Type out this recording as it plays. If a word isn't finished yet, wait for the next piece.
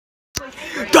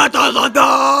Da da da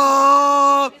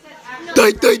da!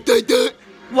 Da da da da!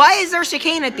 Why is there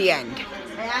chicane at the end? It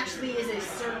actually is a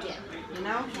circuit, you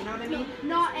know? You know what I mean?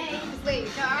 Not a. Wait,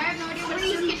 no, I have no idea what a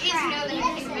circuit is. No, that you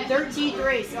think of it. 13th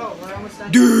race. Oh, we're almost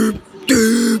done. Doop,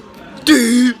 doop,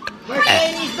 doop.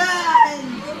 Mercedes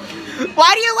Benz!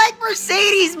 Why do you like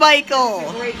Mercedes,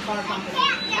 Michael? Great car company.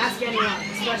 Ask anyone,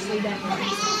 especially Declan.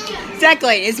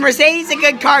 Declan, is Mercedes a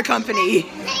good car company?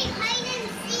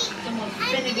 Someone's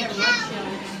finna get red shelled.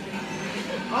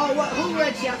 Oh, what? Who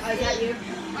red shelled? Is that you?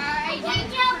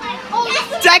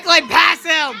 Declan, pass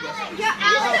him!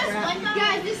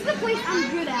 Guys, this is the place I'm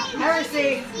good at.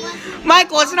 Heresy!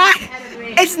 Michael,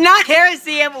 it's not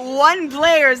heresy if one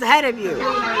player is ahead of you.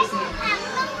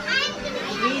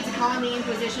 We need to call in the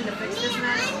Inquisition to fix this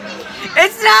mess.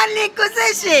 It's not an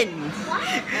inquisition.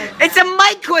 It's a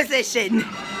micquisition.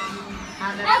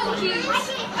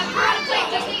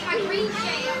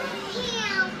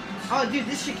 Oh, dude,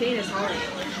 this chicane is hard.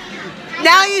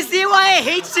 Now you see why I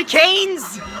hate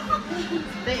chicanes?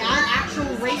 They add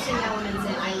actual racing elements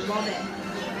in. I love it.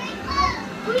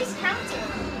 Who's counting?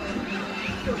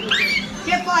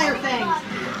 Get Fire Fang!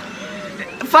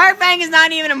 Firefang is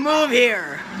not even a move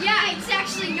here. Yeah, it's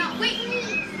actually not. Wait.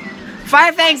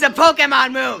 Firefang's a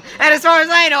Pokemon move. And as far as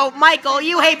I know, Michael,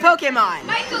 you hate Pokemon.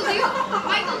 Michael, do you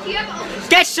have ultrasound?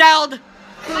 Get shelled.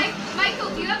 Michael,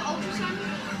 do you have ultrasound?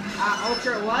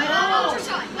 Ultra what?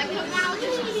 Ultrasound, like Pokemon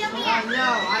ultrasound. No,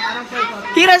 I don't play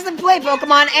Pokemon. He doesn't play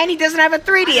Pokemon and he doesn't have a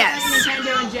 3DS.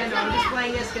 Nintendo in general. I'm just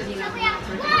playing this because, you know,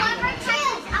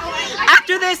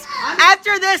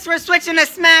 After this, we're switching to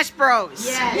Smash Bros.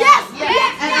 Yes!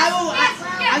 And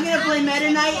I'm going to play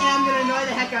Meta Knight and I'm going to annoy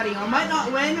the heck out of you. I might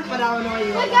not win, but I'll annoy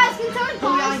you. Wait, guys, can someone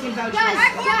pause? Guys,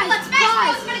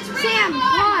 pause. Sam,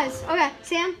 pause. Okay,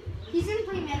 Sam, he's going to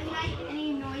play Meta Knight and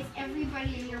he annoys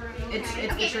everybody in your room. It's the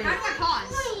truth. How do I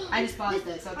pause? I just paused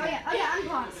this, okay. Oh yeah,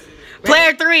 unpause.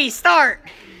 Player 3, start.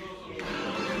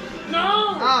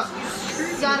 No! Oh,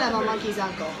 son of a monkey's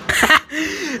uncle.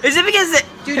 Is it because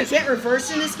Dude, you can't reverse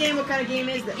in this game? What kind of game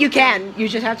is this? you can? You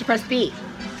just have to press B.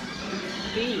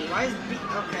 B. Why is B?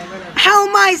 Okay, whatever. How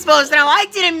am I supposed to know? I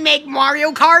didn't make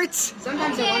Mario Karts.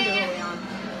 Sometimes I wonder early on.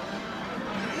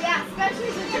 Yeah,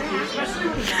 especially since you're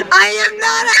hacker. I am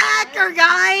not a hacker,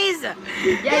 guys.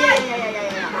 Yeah.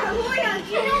 Oh my god,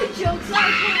 you know jokes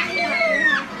like that.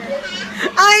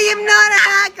 I am not a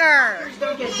hacker.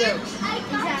 Don't get jokes.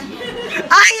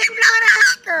 I am not a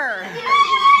hacker.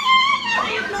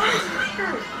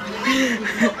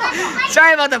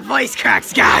 Sorry about the voice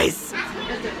cracks, guys.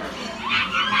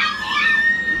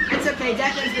 It's okay,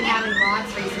 Declan's been having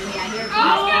bots recently, I hear.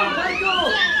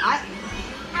 Michael!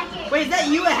 Wait, is that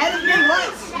you ahead of me?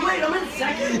 What? Wait, I'm in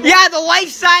second. Yeah, the white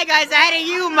shy guy's ahead of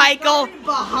you, Michael.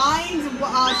 Behind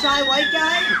Shy White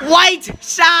Guy? White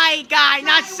shy guy,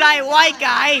 not shy white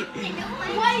guy.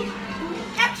 White,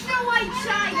 extra white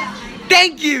shy guy.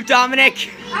 Thank you, Dominic.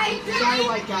 Shy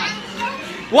White Guy.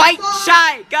 White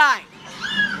shy guy.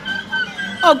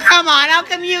 Oh, come on. How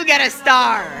come you get a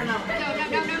star? No.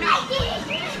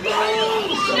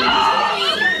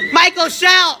 Michael,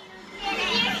 shout.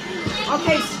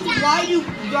 Okay, so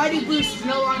why do boosts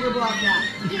no longer block that?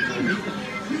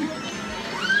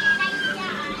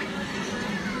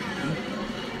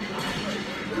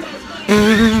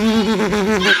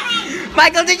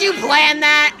 Michael, did you plan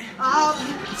that?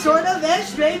 Sort of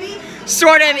ish, baby.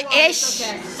 Sort of ish.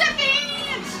 Okay. Second!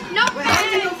 No, Wait, how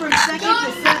did you go from second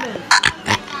to seventh?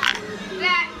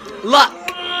 Look.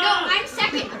 No, I'm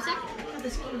second. I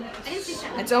didn't say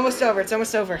second. It's almost over. It's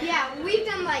almost over. Yeah, we've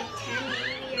done like 10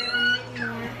 maybe or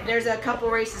more. There's a couple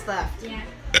races left. Yeah.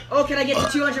 Oh, can I get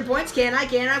to 200 points? Can I?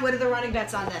 What are the running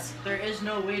bets on this? There is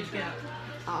no wage gap.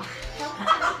 Oh.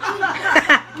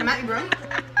 Come at me, bro.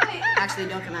 Actually,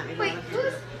 don't come at me, bro.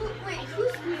 Who's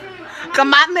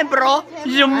Come at me, bro.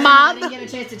 You I mob. didn't get a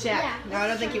chance to check. No, I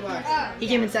don't think he was. He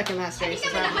came in second last race.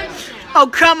 I'm at 100%. Oh,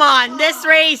 come on. This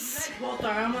race. Walter,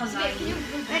 I'm on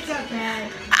It's okay.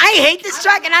 I hate this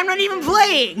track and I'm not even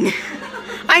playing.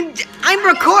 I'm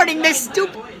recording this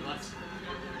stupid.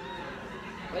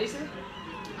 What do you say?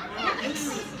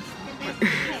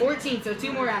 14, so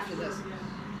 2 more after this.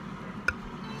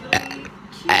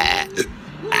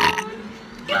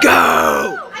 Go.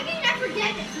 I mean, I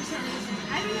forget it for some reason.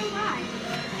 I don't know why.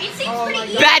 It seems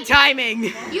pretty easy. Bad timing.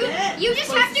 You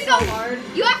just have to go.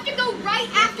 You have to go right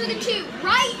after the 2.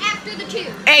 Right after the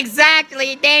 2.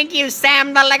 Exactly. Thank you,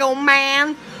 Sam the Lego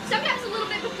man. Sometimes a little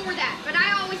bit before that, but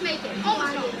I always make it.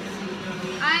 Almost always.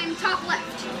 I'm top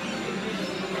left.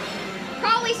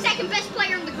 Probably second best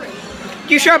player in the group.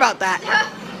 You sure about that?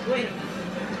 Wait.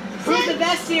 Who's the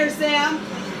best here, Sam?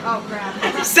 Oh,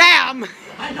 crap. Sam.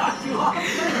 I knocked you off.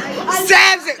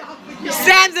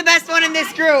 Sam's the best one in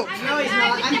this group. No, he's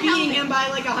not. I'm beating him by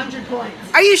like 100 points.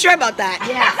 Are you sure about that?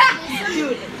 Yeah.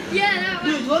 Dude. Yeah, that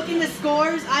was. Dude, look in the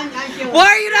scores. I'm killing. Why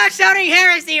are you not shouting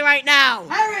heresy right now?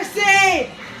 Heresy!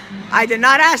 I did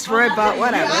not ask for it, but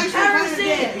whatever.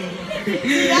 Heresy!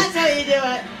 See, that's how you do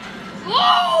it.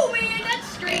 Oh man, that's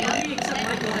straight up.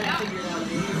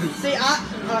 See,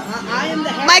 I am the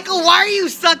head. Michael, why are you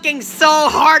sucking so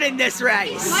hard in this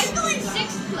race? Michael in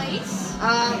 6th place.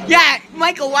 Yeah,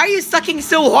 Michael, why are you sucking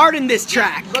so hard in this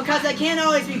track? Because I can't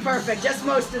always be perfect, just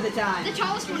most of the time. The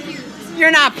tallest one here.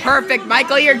 You're not perfect,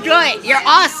 Michael. You're good. You're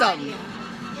awesome.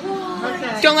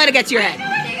 Okay. Don't let it get to your head.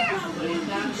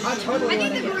 I'll totally I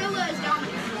think let the it gorilla is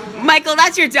dominant. Michael,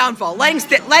 that's your downfall. Letting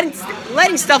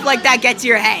stuff like that get to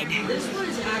your head. This one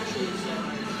is actually.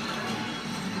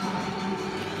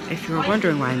 If you're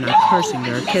wondering why I'm not cursing,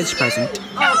 there are kids present.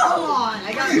 Oh, come on.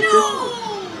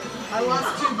 I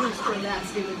lost 2 boosts from that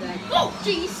stupid thing. Oh,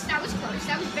 jeez, that was close.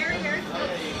 That was very, very close.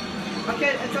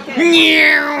 Okay, it's okay.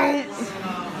 Hey,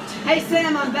 Hey,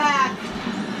 Sam, I'm back.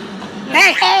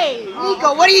 hey,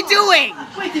 Nico, what are you doing?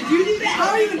 Wait, did you do that? How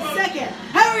are you in 2nd?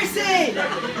 Heresy!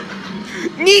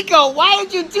 Nico, why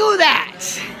did you do that?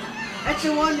 That's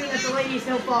your wonder that the ladies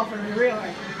don't fall for me,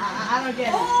 really. I don't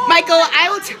get it. Michael,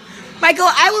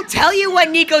 I will tell you what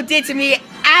Nico did to me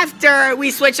after we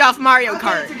switch off Mario Okay,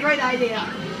 Kart. it's a great idea.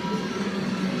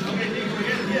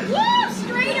 Woo,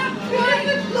 straight up front.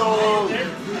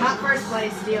 Not first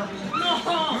place, deal.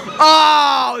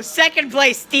 Oh, 2nd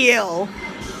place steal.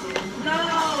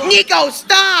 No! Nico,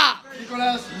 stop!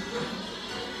 Nicolás.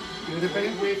 ¿Quieres que te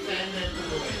pegue?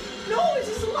 No, it's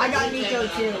just I got Nico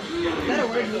too. Is that a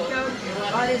word, Nico?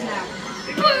 Oh, it is now.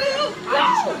 Boo! I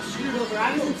just got screwed over. I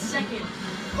was in 2nd.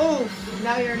 Oh,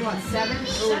 now you're in what, 7?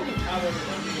 7. I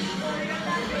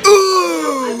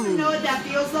Ooh! don't know what that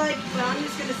feels like, but I'm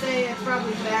just gonna say it's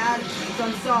probably bad, so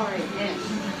I'm sorry.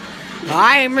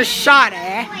 I'm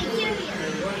sorry. Wait, get here.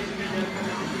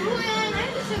 Well, I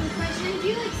just have a question. Do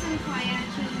you like Senpai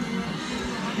action?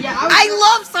 Yeah, I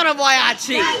love Son of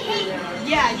Waiachi.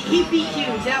 Yeah, he beat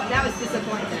Hughes. That was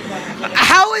disappointing.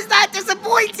 How is that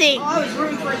disappointing? Oh, I was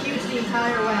rooting for Hughes the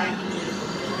entire way.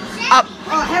 Uh,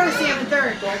 Oh, Heresy, I'm in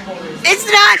 3rd. it's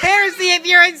not heresy if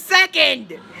you're in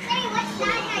 2nd. It's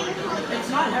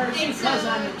not heresy because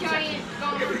I'm in Giant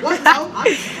bomb. What? No, I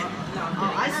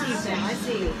see you, Sam. I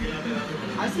see you.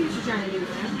 I see what you're trying to do,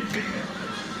 Sam.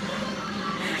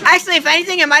 Actually, if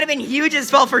anything, it might have been Huge's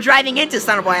fault for driving into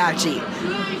Son of Waiachi.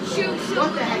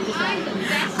 What the heck is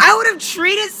that? I would have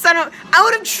treated Son of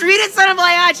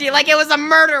Waiachi like it was a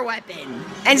murder weapon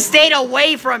and stayed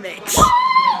away from it.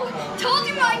 Told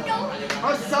you, Michael.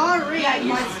 Oh, sorry.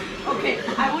 Okay,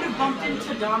 I would have bumped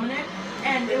into Dominic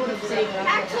and it would have saved us.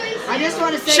 Actually, I just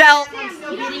want to say Shell. I'm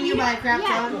still beating you by a crap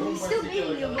ton. he's still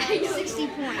beating you by 60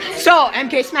 points. So,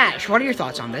 MKsmash, what are your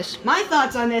thoughts on this? My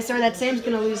thoughts on this are that Sam's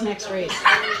going to lose next race.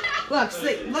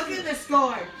 Look at the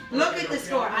score. Look at the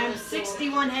score. I'm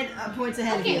 61 points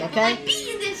ahead of you, I okay? beat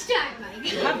you this time, Mike.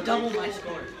 You have double my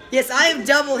score. Yes, I have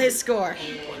double his score.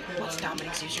 What's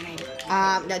Dominic's username?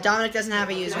 No, Dominic doesn't have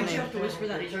a I just have username. to whisper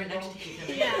that he's right next to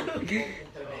you. Yeah.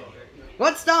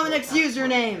 What's Dominic's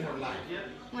username?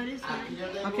 What is that?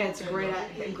 Okay, it's a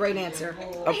great answer.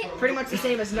 Pretty much the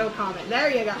same as no comment. There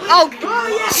you go. Oh,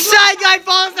 yeah. Shy Guy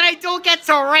falls and I don't get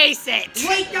to race it.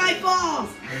 White guy falls.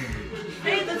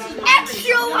 Hey, this is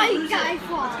Extra white guy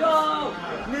falls. go!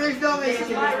 There's no way. This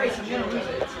is my race. I'm gonna lose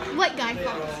it. White guy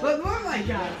falls. But more white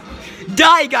guy.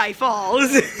 Die Guy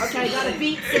falls. Okay, gotta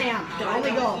beat Sam. The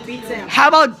only goal. Beat Sam. How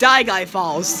about Die Guy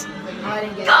falls? Oh, I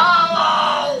didn't get it.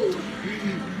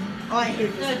 Oh, I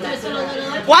hate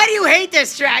this. Why do you hate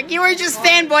this track? You were just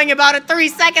fanboying about it 3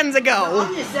 seconds ago.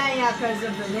 I'm just saying that because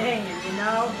of the name, you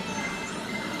know?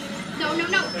 No,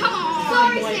 come on.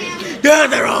 Sorry, Sam. Oh,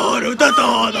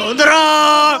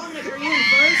 the green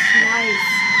first? Nice.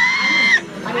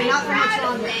 I mean, not for much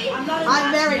longer.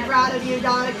 I'm very proud of you,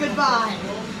 Donna. Goodbye.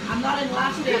 I'm not in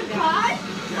last week. Goodbye.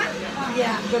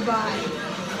 Yeah, goodbye.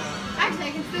 Actually,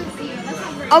 I can still see you. That's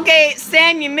not great. Okay,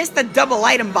 Sam, you missed the double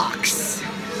item box.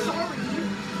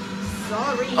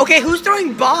 Sorry. Okay, who's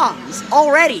throwing bombs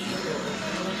already?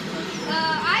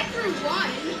 I threw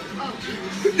one. Oh,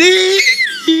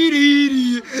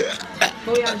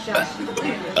 Booyah shot.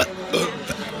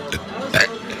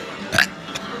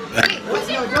 wait, was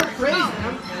it? No, don't praise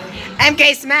him.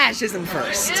 MKsmash isn't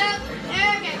first. Okay.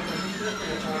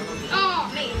 Oh,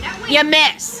 man, that went. You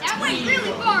missed. That went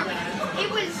really far. It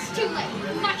was too late.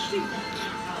 Much too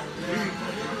late.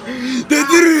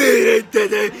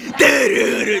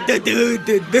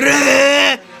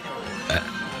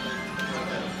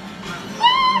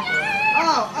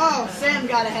 Oh, Oh, Sam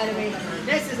got ahead of me.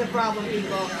 This is a problem,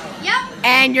 people. Yep.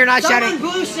 And you're not Someone shouting.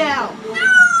 blue shell.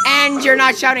 And you're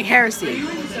not shouting heresy.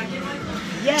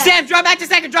 Yes. Sam, draw back to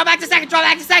second. Draw back to second. Draw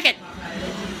back to second.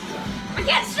 I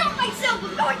can't stop myself.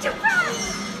 I'm going too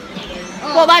fast.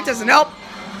 Well, that doesn't help.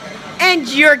 And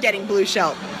you're getting blue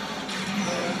shell.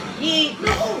 Yeet.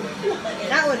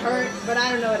 That would hurt, but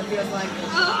I don't know what it feels like.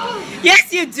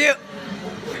 Yes, you do.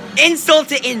 Insult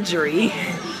to injury.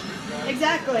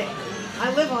 Exactly.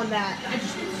 I live on that.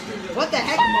 What the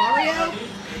heck, Mario?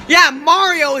 Yeah,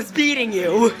 Mario is beating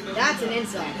you. That's an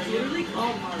insult.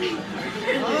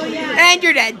 Oh, yeah. And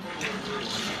you're dead.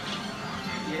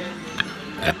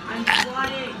 I'm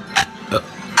flying.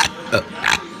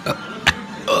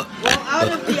 Well,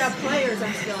 out of the players,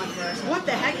 I'm still on first. What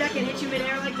the heck? That can hit you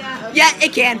midair like that? Okay. Yeah,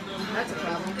 it can. That's a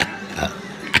problem.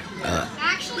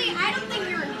 Actually, I don't think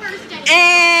you're in first anymore.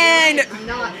 And I'm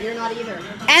not. You're not either.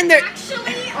 and there.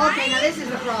 Actually, Okay, now this is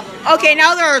a problem. Okay,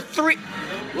 now there are three.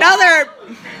 Now there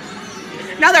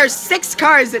are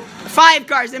 5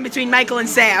 cars in between Michael and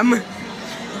Sam.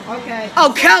 Okay.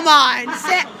 Oh, come on,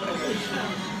 Sam.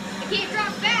 I can't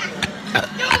drop back.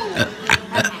 No.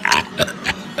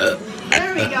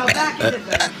 There we go. Back into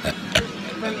third.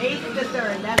 From 8th to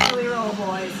 3rd. That's how we roll,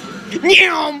 boys.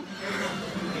 Meow.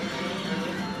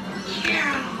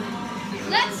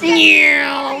 Let's get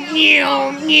Meow,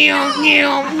 meow, meow,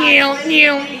 meow, meow,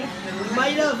 meow.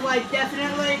 Might have, like,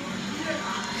 definitely.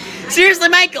 Seriously,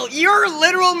 Michael, you're a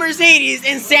literal Mercedes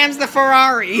and Sam's the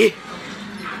Ferrari.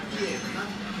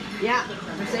 Yeah.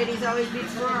 Mercedes always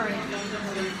beats Ferrari.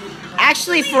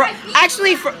 Actually,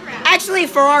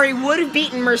 Ferrari would have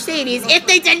beaten Mercedes if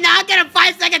they did not get a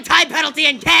 5-second time penalty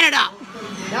in Canada.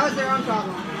 That was their own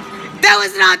problem. That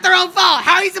was not their own fault.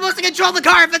 How are you supposed to control the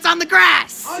car if it's on the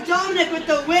grass? Oh, Dominic with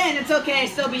the win. It's okay. I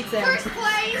still beat them. first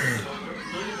place.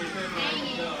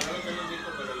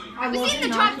 I was in the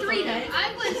top 3 then.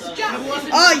 I was just.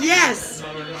 Oh, yes.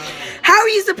 How are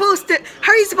you supposed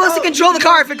to control the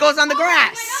car if it goes on the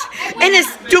grass in a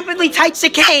stupidly tight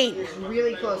chicane?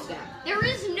 Really close down. There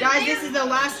is no. Guys, this is the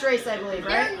last race, I believe,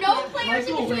 There right? are no players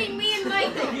in between me and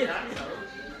Michael.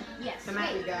 Yes. Come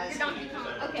at me, guys.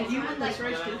 Okay. You win this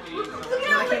race too. Look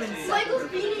at how Michael's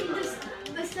beating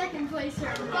the second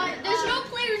placer. But there's no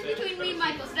players between me and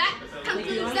Michael, so that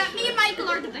concludes that me and Michael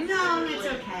are the best. No, it's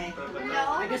okay.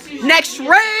 No. Next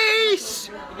race!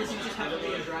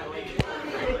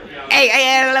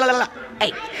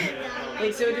 Hey.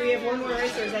 Wait, so do we have one more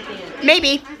race or is that the end?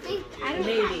 Maybe. Maybe.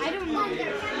 I don't know.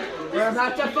 We're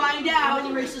about to find out.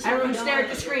 Everyone stare at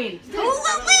the screen. Who will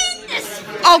win this?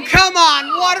 Oh, come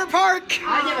on, water park!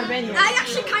 I've never been here. I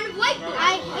actually kind of like this.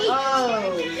 I hate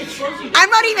Oh. I'm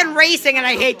not even racing and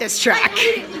I hate this track.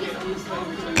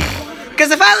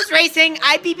 Because if I was racing,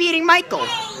 I'd be beating Michael.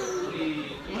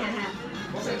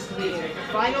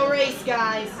 Final race,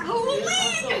 guys. Who will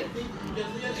win?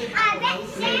 I bet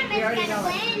Sam is gonna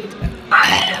win.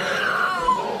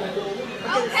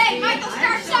 Okay, Michael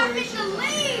starts off in the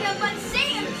lead, but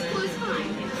Sam's close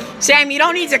behind. Sam, you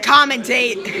don't need to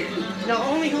commentate. No,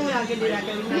 only Julian can do that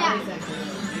because he's not Yeah. racing.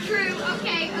 True.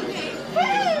 Okay.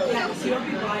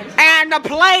 And the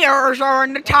players are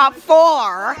in the top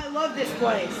 4. I love this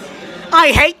place.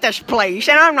 I hate this place,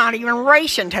 and I'm not even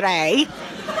racing today.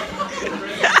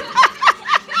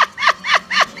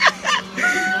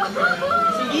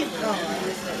 See, he's, oh, I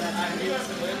missed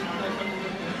it.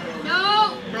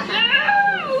 That's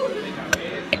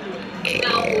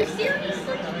No,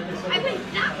 seriously? I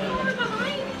went that far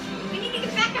behind. We need to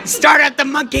get back up. Start at the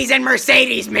monkeys and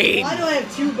Mercedes meet. Why do I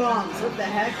have 2 bombs? What the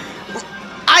heck?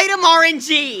 Item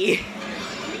RNG.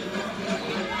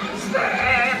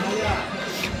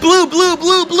 Blue.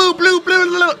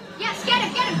 Yes, get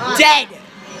him. Dead.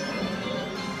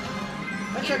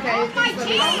 That's okay. My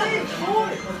team.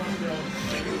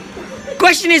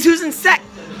 Question is, who's in sec?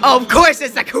 Oh, of course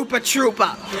it's the Koopa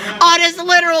Troopa. On his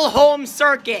literal home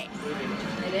circuit.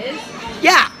 It is?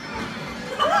 Yeah.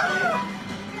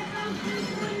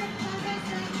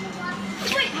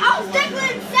 Wait, how's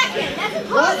Declan in second? That's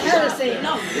impossible. What? Heresy.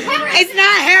 No. It's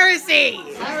not heresy.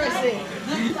 Heresy.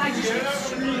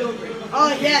 Oh,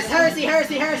 yes. Heresy.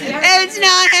 It's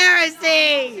not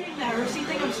heresy. The heresy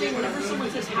thing I'm saying, whenever someone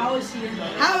says, how is he in the...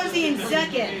 How is he in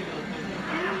second?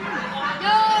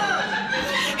 No.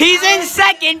 He's in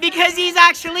second because he's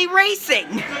actually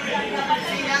racing.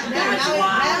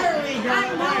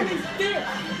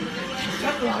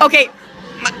 Okay,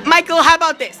 Michael, how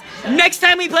about this? Next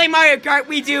time we play Mario Kart,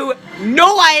 we do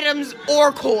no items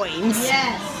or coins.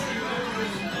 Yes.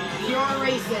 Pure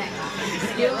racing.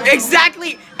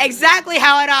 Exactly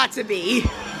how it ought to be.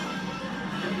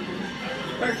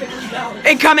 Perfectly balanced.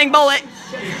 Incoming bullet.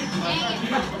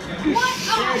 What?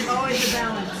 There's Oh. always a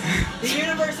balance. The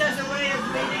universe has a way of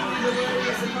making you the way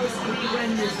you're supposed to be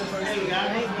when you're supposed to be,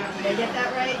 right? Did I get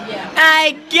that right? Yeah.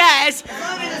 I guess. As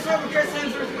long as it's from a Chris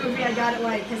Hemsworth movie, I got it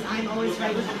right, because I'm always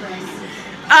right with Chris.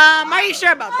 Are you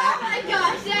sure about Oh that? my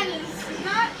gosh, that is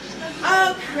not.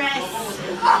 Oh, Chris.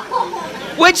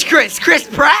 Oh. Which Chris? Chris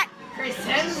Pratt? Chris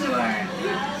Hemsworth.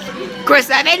 Chris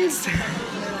Evans?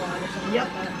 Yep,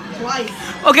 twice.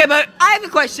 Okay, but I have a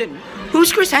question.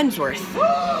 Who's Chris Hemsworth?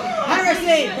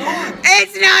 Heresy.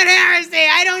 It's not Heresy.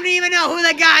 I don't even know who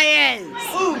the guy is.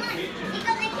 Ooh.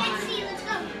 Because they can't see, let's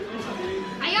go.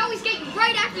 I always get you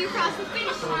right after you cross the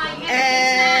finish line.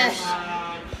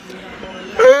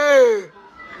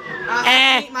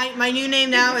 My new name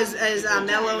now is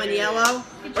Mellow and Yellow,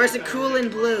 or is it Cool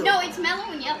and Blue? No, it's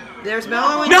mellow and yellow. There's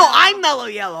Mellow and No, Yellow. I'm Mellow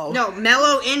Yellow. No,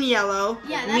 Mellow in Yellow,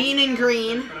 Yeah, that's- Mean and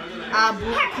Green,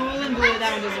 Cool and Blue.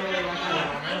 That one doesn't really work.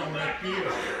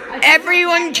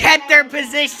 Everyone kept their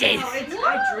position. I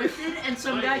drifted and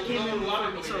some guy came in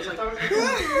before me, so I was like,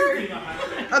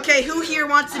 Okay, who here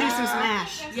wants to do some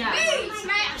Smash? yeah.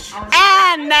 Smash.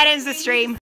 And that ends the stream.